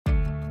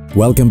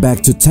Welcome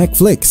back to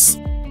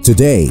TechFlix.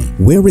 Today,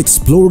 we're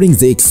exploring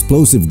the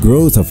explosive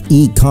growth of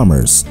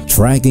e-commerce,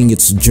 tracking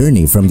its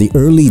journey from the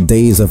early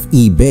days of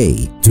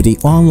eBay to the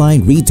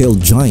online retail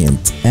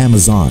giant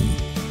Amazon.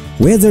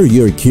 Whether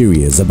you're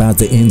curious about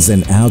the ins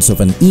and outs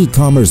of an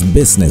e-commerce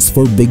business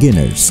for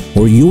beginners,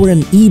 or you're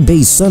an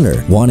eBay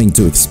seller wanting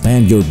to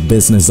expand your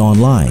business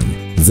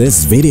online,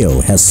 this video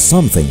has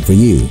something for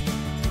you.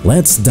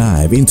 Let's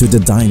dive into the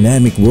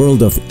dynamic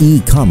world of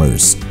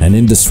e-commerce, an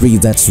industry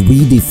that's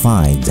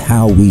redefined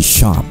how we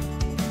shop.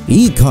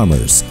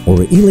 E-commerce,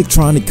 or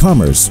electronic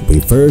commerce,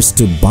 refers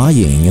to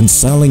buying and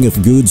selling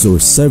of goods or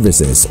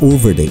services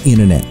over the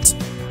internet.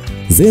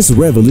 This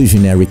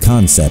revolutionary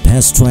concept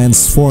has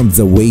transformed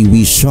the way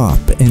we shop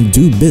and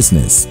do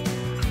business.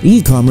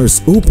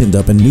 E-commerce opened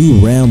up a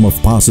new realm of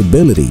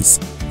possibilities,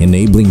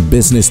 enabling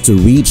business to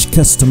reach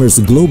customers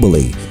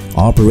globally,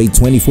 operate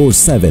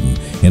 24/7,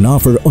 and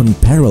offer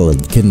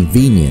unparalleled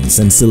convenience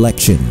and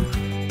selection.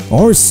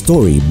 Our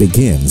story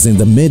begins in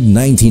the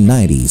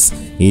mid-1990s,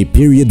 a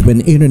period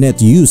when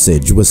internet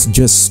usage was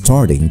just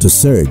starting to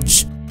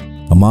surge.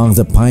 Among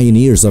the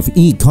pioneers of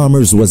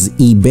e-commerce was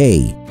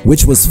eBay,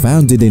 which was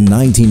founded in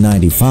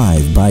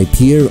 1995 by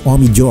Pierre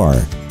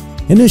Omidyar.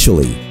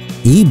 Initially,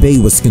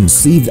 eBay was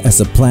conceived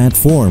as a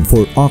platform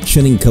for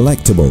auctioning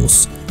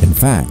collectibles. In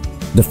fact,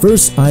 the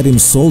first item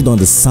sold on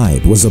the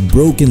site was a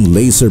broken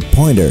laser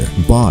pointer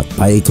bought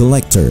by a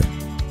collector.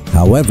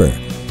 However,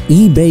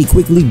 eBay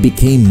quickly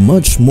became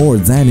much more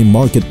than a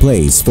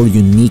marketplace for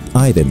unique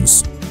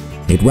items.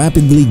 It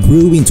rapidly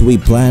grew into a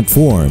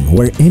platform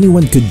where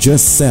anyone could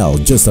just sell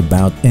just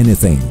about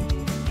anything.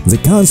 The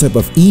concept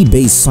of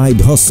eBay's side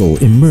hustle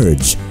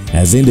emerged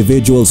as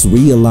individuals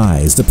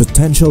realized the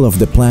potential of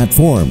the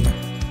platform.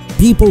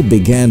 People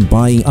began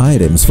buying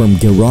items from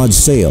garage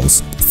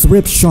sales,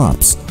 thrift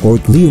shops, or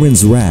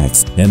clearance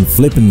racks and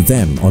flipping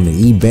them on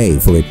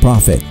eBay for a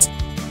profit.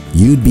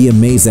 You'd be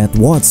amazed at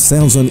what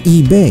sells on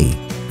eBay.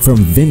 From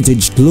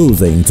vintage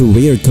clothing to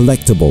rare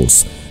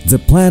collectibles, the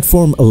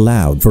platform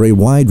allowed for a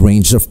wide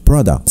range of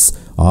products,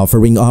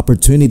 offering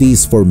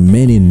opportunities for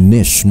many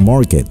niche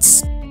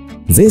markets.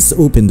 This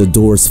opened the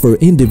doors for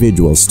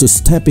individuals to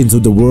step into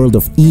the world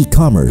of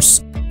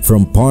e-commerce.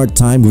 From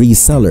part-time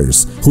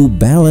resellers who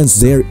balance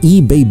their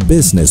eBay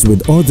business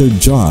with other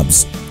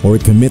jobs or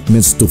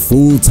commitments to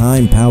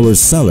full-time power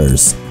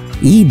sellers,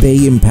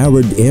 eBay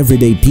empowered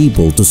everyday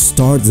people to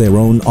start their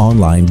own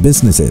online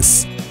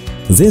businesses.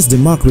 This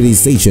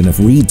democratization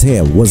of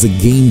retail was a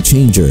game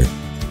changer,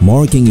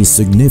 marking a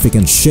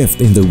significant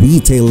shift in the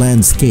retail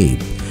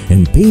landscape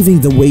and paving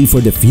the way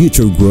for the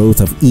future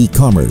growth of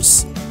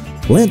e-commerce.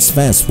 Let's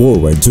fast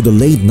forward to the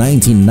late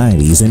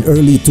 1990s and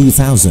early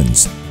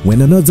 2000s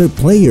when another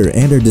player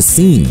entered the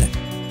scene,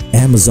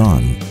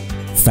 Amazon.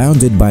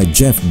 Founded by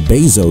Jeff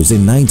Bezos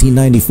in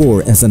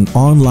 1994 as an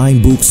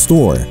online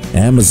bookstore,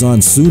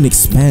 Amazon soon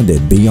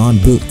expanded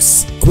beyond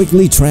books,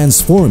 quickly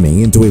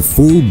transforming into a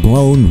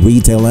full-blown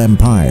retail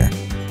empire.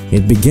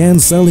 It began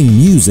selling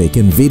music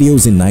and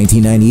videos in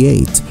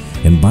 1998,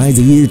 and by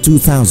the year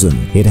 2000,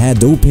 it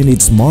had opened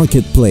its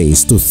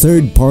marketplace to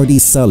third-party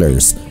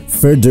sellers,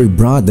 further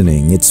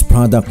broadening its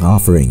product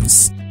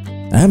offerings.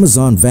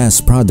 Amazon's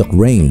vast product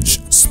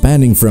range,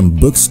 spanning from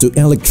books to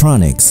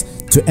electronics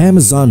to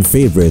Amazon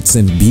favorites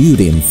in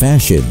beauty and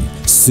fashion,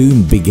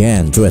 soon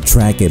began to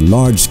attract a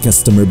large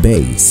customer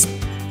base.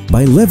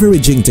 By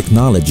leveraging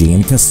technology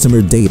and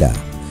customer data,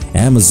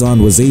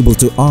 Amazon was able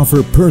to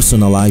offer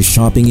personalized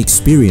shopping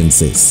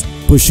experiences,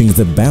 pushing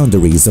the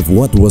boundaries of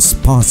what was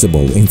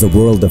possible in the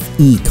world of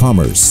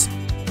e-commerce.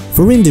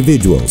 For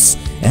individuals,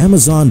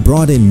 Amazon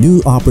brought a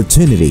new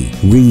opportunity: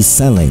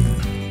 reselling.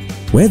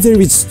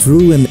 Whether it's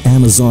through an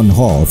Amazon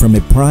haul from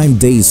a Prime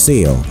Day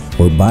sale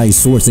or by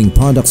sourcing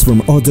products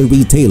from other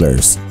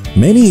retailers,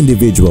 many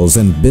individuals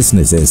and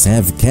businesses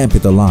have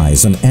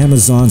capitalized on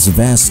Amazon's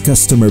vast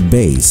customer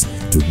base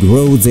to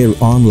grow their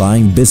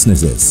online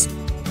businesses.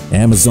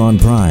 Amazon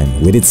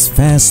Prime, with its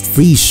fast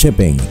free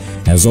shipping,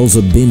 has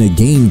also been a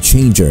game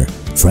changer,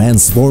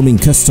 transforming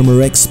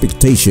customer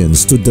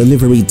expectations to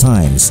delivery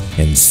times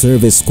and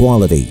service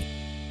quality.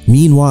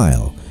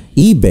 Meanwhile,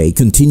 eBay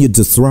continued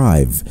to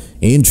thrive,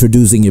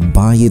 introducing a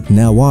buy it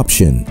now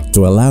option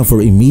to allow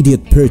for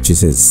immediate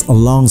purchases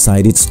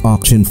alongside its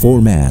auction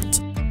format.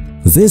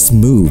 This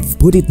move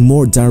put it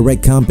more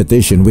direct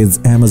competition with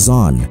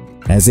Amazon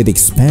as it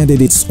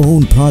expanded its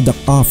own product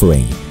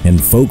offering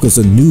and focused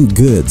on new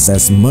goods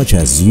as much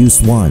as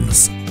used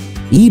ones.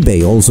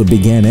 eBay also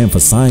began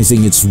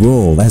emphasizing its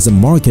role as a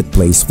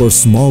marketplace for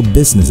small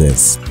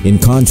businesses, in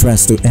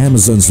contrast to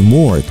Amazon's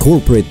more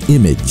corporate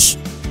image.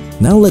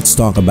 Now let's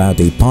talk about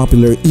a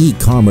popular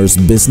e-commerce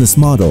business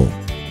model: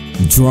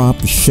 drop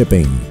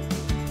shipping.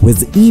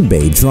 With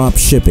eBay drop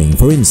shipping,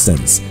 for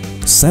instance,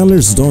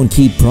 sellers don't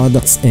keep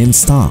products in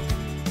stock.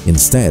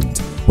 Instead,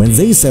 when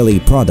they sell a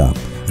product,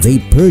 they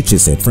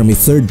purchase it from a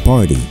third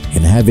party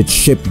and have it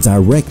shipped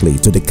directly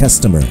to the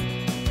customer.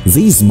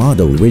 This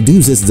model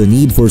reduces the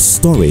need for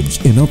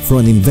storage and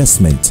upfront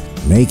investment,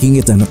 making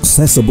it an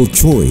accessible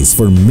choice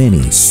for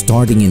many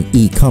starting in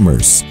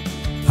e-commerce.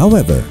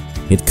 However,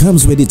 it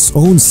comes with its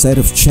own set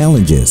of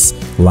challenges,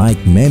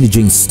 like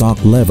managing stock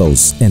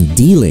levels and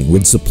dealing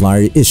with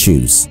supplier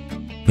issues.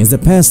 In the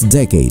past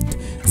decade,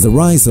 the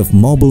rise of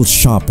mobile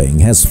shopping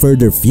has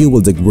further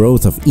fueled the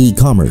growth of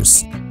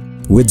e-commerce.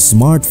 With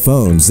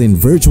smartphones in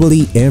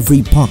virtually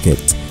every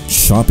pocket,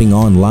 shopping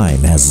online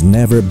has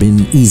never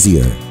been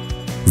easier.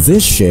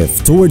 This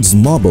shift towards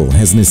mobile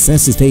has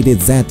necessitated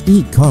that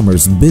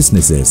e-commerce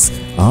businesses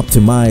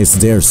optimize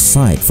their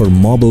site for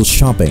mobile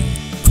shopping,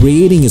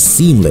 creating a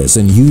seamless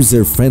and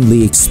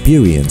user-friendly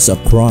experience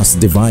across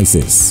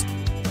devices.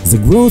 The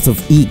growth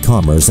of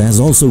e-commerce has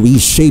also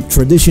reshaped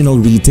traditional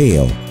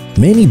retail.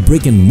 Many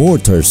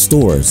brick-and-mortar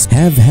stores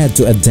have had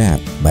to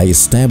adapt by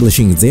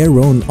establishing their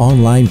own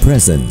online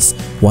presence,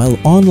 while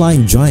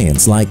online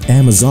giants like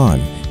Amazon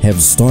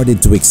have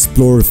started to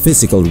explore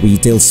physical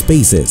retail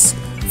spaces,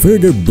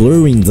 further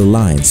blurring the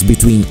lines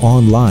between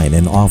online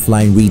and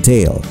offline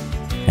retail.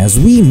 As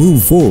we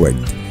move forward,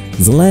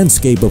 the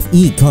landscape of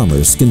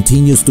e-commerce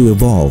continues to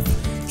evolve,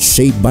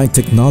 shaped by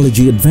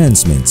technology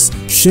advancements,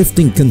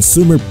 shifting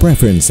consumer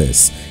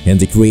preferences, and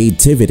the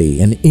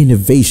creativity and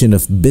innovation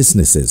of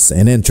businesses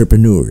and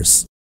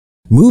entrepreneurs.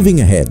 Moving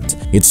ahead,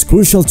 it's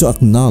crucial to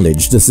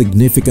acknowledge the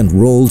significant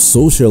role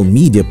social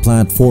media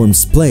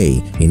platforms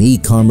play in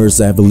e-commerce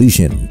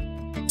evolution.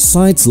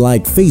 Sites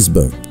like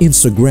Facebook,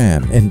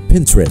 Instagram, and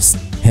Pinterest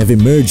have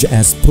emerged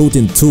as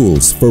potent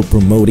tools for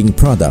promoting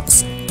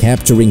products,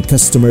 capturing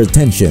customer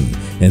attention,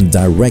 and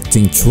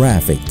directing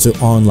traffic to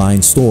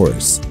online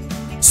stores.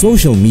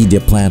 Social media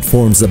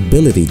platforms'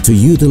 ability to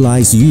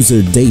utilize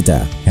user data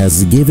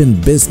has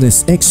given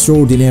business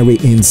extraordinary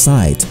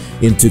insight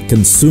into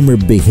consumer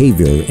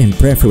behavior and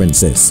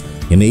preferences,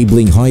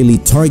 enabling highly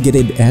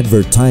targeted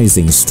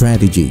advertising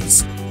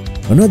strategies.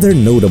 Another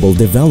notable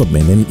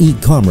development in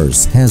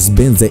e-commerce has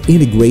been the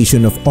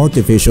integration of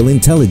artificial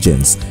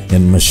intelligence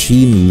and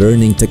machine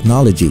learning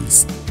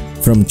technologies.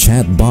 From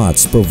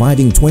chatbots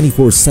providing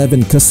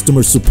 24/7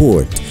 customer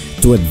support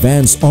to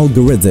advanced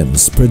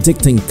algorithms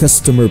predicting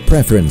customer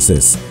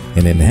preferences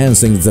and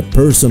enhancing the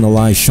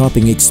personalized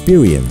shopping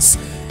experience,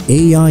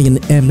 AI and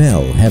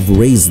ML have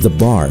raised the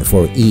bar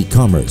for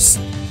e-commerce.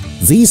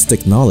 These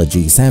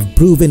technologies have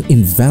proven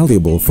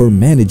invaluable for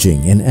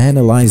managing and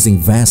analyzing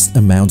vast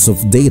amounts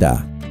of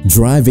data,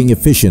 driving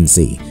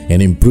efficiency,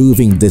 and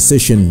improving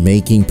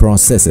decision-making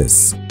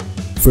processes.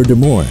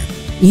 Furthermore,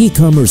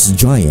 e-commerce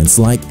giants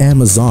like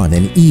Amazon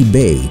and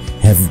eBay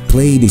have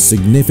played a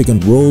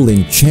significant role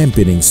in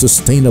championing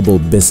sustainable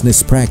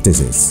business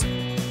practices.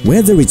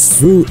 Whether it's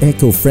through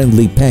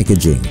eco-friendly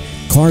packaging,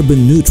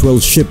 carbon-neutral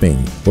shipping,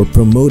 or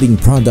promoting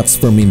products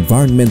from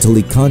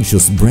environmentally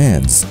conscious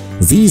brands,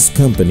 these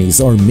companies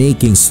are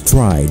making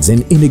strides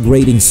in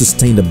integrating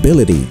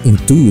sustainability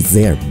into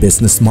their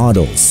business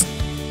models.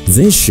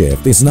 This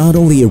shift is not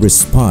only a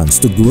response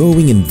to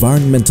growing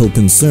environmental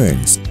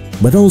concerns,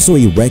 but also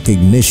a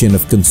recognition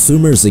of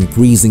consumers'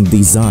 increasing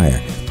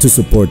desire to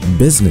support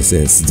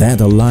businesses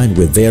that align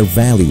with their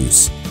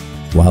values.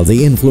 While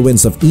the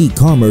influence of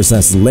e-commerce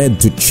has led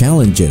to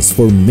challenges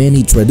for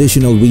many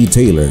traditional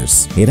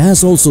retailers, it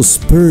has also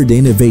spurred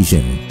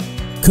innovation.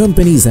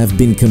 Companies have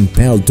been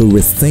compelled to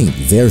rethink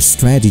their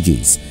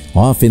strategies,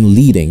 often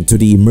leading to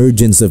the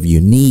emergence of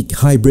unique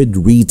hybrid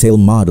retail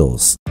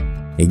models.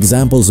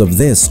 Examples of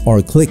this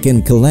are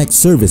click-and-collect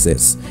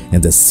services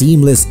and the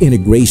seamless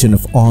integration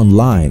of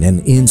online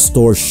and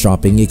in-store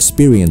shopping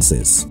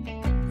experiences.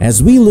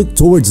 As we look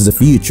towards the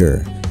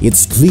future,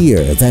 it's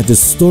clear that the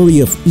story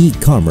of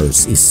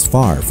e-commerce is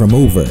far from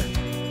over.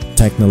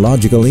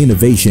 Technological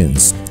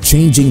innovations,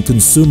 changing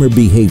consumer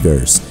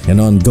behaviors, and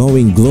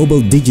ongoing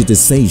global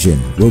digitization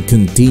will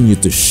continue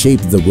to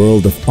shape the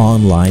world of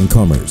online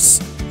commerce.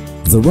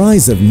 The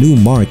rise of new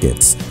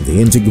markets,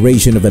 the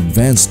integration of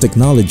advanced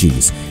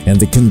technologies, and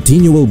the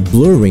continual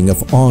blurring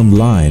of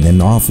online and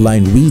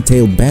offline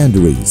retail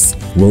boundaries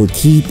will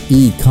keep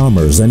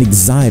e-commerce an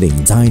exciting,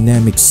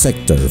 dynamic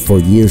sector for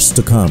years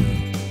to come.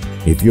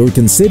 If you're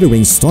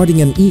considering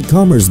starting an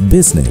e-commerce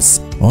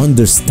business,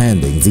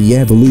 understanding the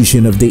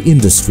evolution of the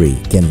industry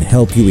can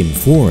help you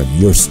inform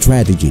your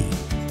strategy.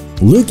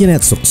 Looking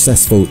at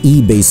successful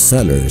eBay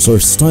sellers or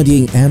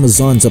studying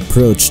Amazon's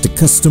approach to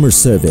customer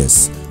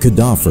service could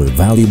offer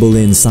valuable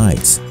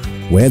insights.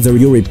 Whether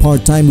you're a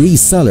part-time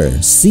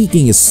reseller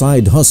seeking a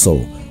side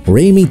hustle or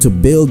aiming to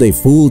build a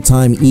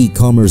full-time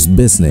e-commerce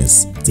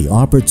business, the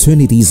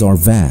opportunities are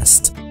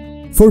vast.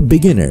 For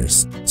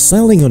beginners,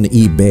 selling on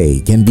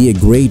eBay can be a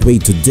great way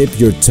to dip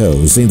your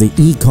toes in the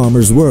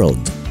e-commerce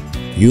world.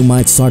 You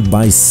might start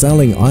by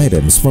selling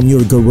items from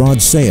your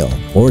garage sale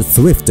or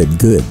thrifted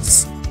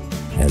goods.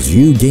 As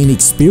you gain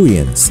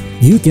experience,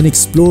 you can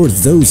explore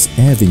those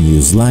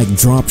avenues like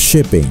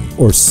dropshipping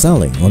or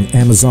selling on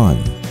Amazon.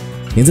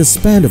 In the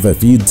span of a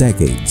few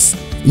decades,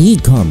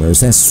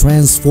 e-commerce has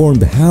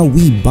transformed how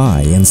we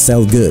buy and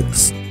sell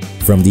goods.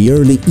 From the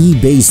early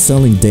eBay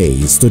selling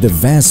days to the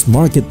vast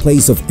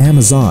marketplace of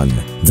Amazon,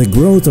 the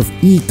growth of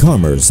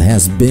e-commerce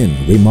has been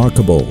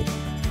remarkable.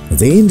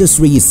 The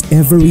industry is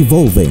ever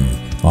evolving,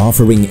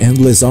 offering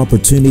endless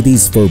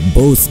opportunities for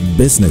both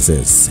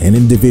businesses and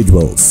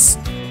individuals.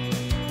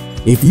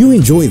 If you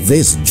enjoyed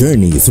this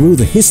journey through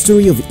the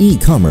history of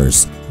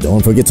e-commerce,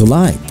 don't forget to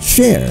like,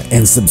 share,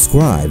 and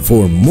subscribe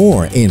for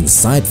more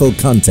insightful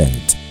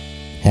content.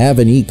 Have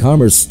an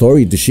e-commerce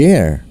story to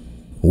share?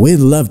 We'd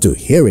love to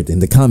hear it in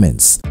the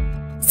comments.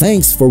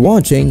 Thanks for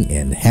watching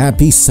and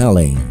happy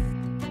selling!